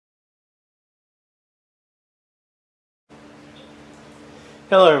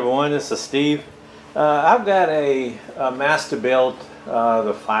Hello everyone, this is Steve. I've got a Masterbuilt,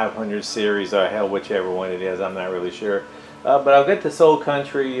 the 500 series, or hell, whichever one it is, I'm not really sure. But I've got this Old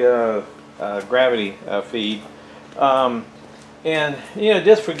Country gravity feed. And, you know,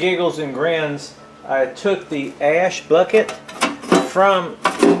 just for giggles and grins, I took the ash bucket from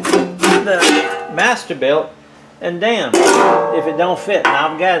the Masterbuilt, and damn, if it don't fit.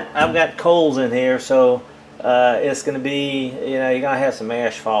 Now I've got coals in here, so it's going to be, you know, you're going to have some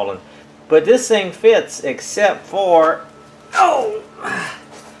ash falling. But this thing fits except for,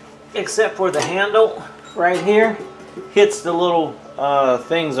 except for the handle right here hits the little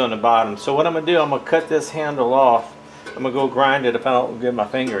things on the bottom. So what I'm going to do, I'm going to cut this handle off. I'm going to go grind it if I don't get my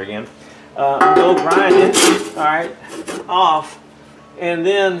finger again. I'm going to go grind it, alright, off. And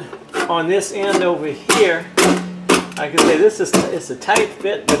then on this end over here, I can say it's a tight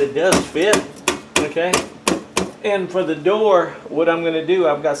fit, but it does fit, okay? And for the door, what I'm going to do,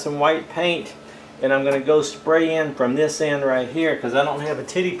 I've got some white paint, and I'm going to go spray in from this end right here, because I don't have a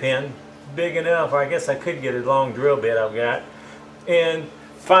titty pin big enough, or I guess I could get a long drill bit I've got, and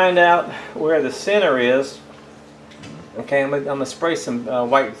find out where the center is. Okay, I'm going to spray some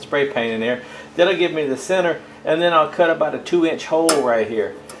white spray paint in there. That'll give me the center, and then I'll cut about a 2-inch hole right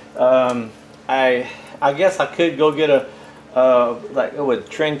here. I guess I could go get a like with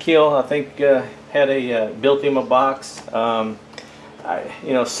Trendkill, I think had a built him a box.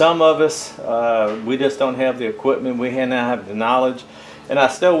 You know, some of us we just don't have the equipment. We don't have the knowledge, and I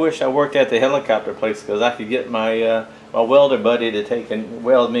still wish I worked at the helicopter place, because I could get my my welder buddy to take and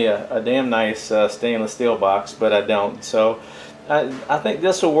weld me a damn nice stainless steel box, but I don't. So I think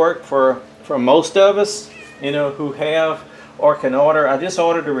this will work for most of us, you know, who have or can order. I just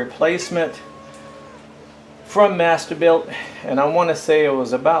ordered a replacement from Masterbuilt, and I want to say it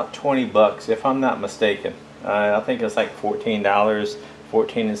was about 20 bucks if I'm not mistaken. I think it's like $14,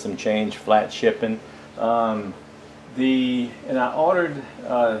 14 and some change, flat shipping. And I ordered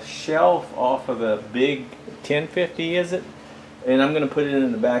a shelf off of the big 1050, is it? And I'm going to put it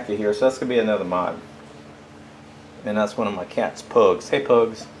in the back of here, so that's going to be another mod. And that's one of my cats, Pugs. Hey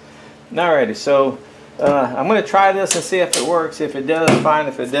Pugs. Alrighty, so I'm going to try this and see if it works. If it does, fine.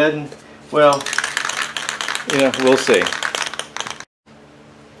 If it doesn't, well, yeah, we'll see.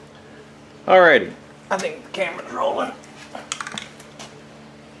 Alrighty, I think the camera's rolling.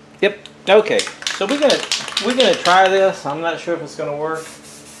 Yep. Okay, so we're gonna try this. I'm not sure if it's gonna work.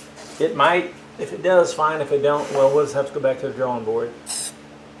 It might. If it does, fine. If it don't, well, we'll just have to go back to the drawing board.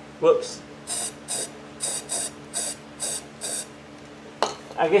 Whoops.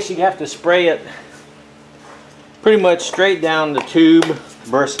 I guess you have to spray it pretty much straight down the tube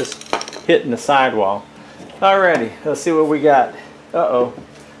versus hitting the sidewall. Alrighty, let's see what we got. Uh-oh.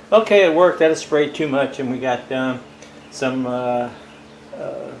 Okay, it worked. That has sprayed too much, and we got some a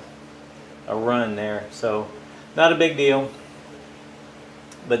run there. So, not a big deal.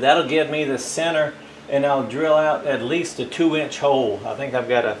 But that'll give me the center, and I'll drill out at least a 2-inch hole. I think I've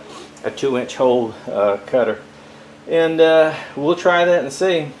got a 2-inch hole cutter. And we'll try that and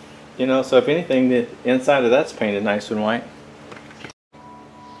see. You know, so if anything, the inside of that's painted nice and white.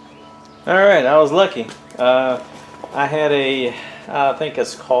 Alright, I was lucky. I had I think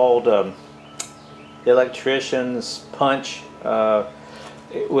it's called the electrician's punch.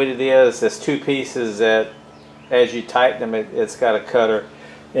 What it is, it's 2 pieces that as you tighten them, it's got a cutter.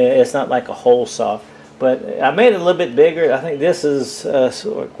 It's not like a hole saw. But I made it a little bit bigger. I think this is sort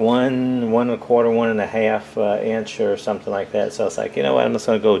of 1 1/4, 1.5 inch or something like that. So it's like, you know what, I'm just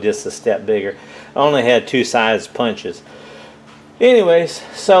going to go just a step bigger. I only had 2 size punches. Anyways,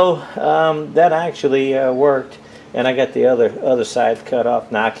 so that actually worked, and I got the other side cut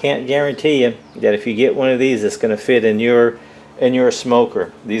off. Now I can't guarantee you that if you get one of these, it's going to fit in your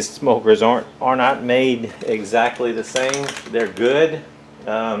smoker. These smokers are not made exactly the same. They're good,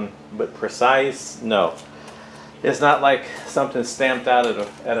 but precise, no. It's not like something stamped out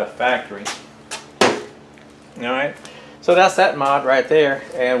at a factory. All right, so that's that mod right there.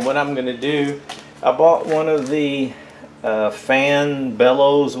 And what I'm going to do, I bought one of the fan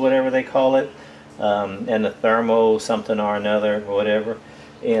bellows, whatever they call it, and the thermo something or another, whatever.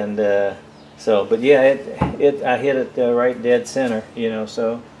 And so, but yeah, I hit it right dead center, you know.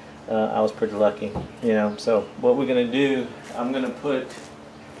 So I was pretty lucky, you know. So what we're gonna do, I'm gonna put,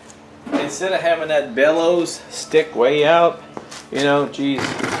 instead of having that bellows stick way out, you know, geez,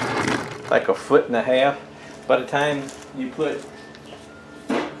 like 1.5 foot. By the time you put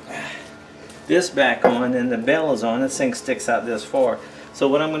this back on and the bellows on, this thing sticks out this far. So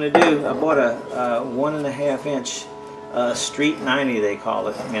what I'm going to do, I bought a 1.5 inch Street 90, they call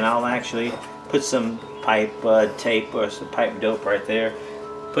it, and I'll actually put some pipe tape or some pipe dope right there,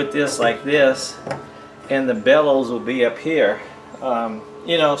 put this like this, and the bellows will be up here.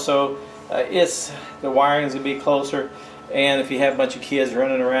 You know, so it's the wiring's gonna be closer. And if you have a bunch of kids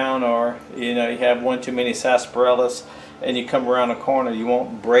running around, or you know, you have one too many sarsaparillas, and you come around a corner, you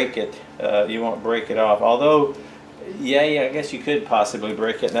won't break it. You won't break it off. Although, yeah, I guess you could possibly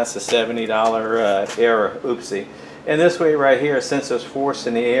break it, and that's a $70 error. Oopsie. And this way right here, since it's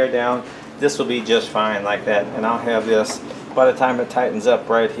forcing the air down, this will be just fine like that. And I'll have this by the time it tightens up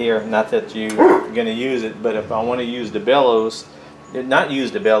right here. Not that you're going to use it, but if I want to use the bellows, not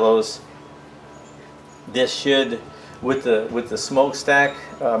use the bellows, this should, with the smokestack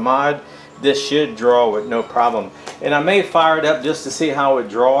mod, this should draw with no problem. And I may fire it up just to see how it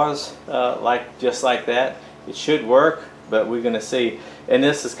draws, just like that. It should work, but we're going to see. And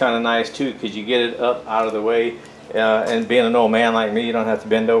this is kind of nice too, because you get it up out of the way. And being an old man like me, you don't have to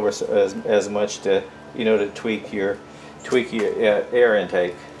bend over as much to, you know, to tweak your air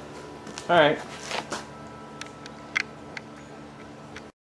intake. All right.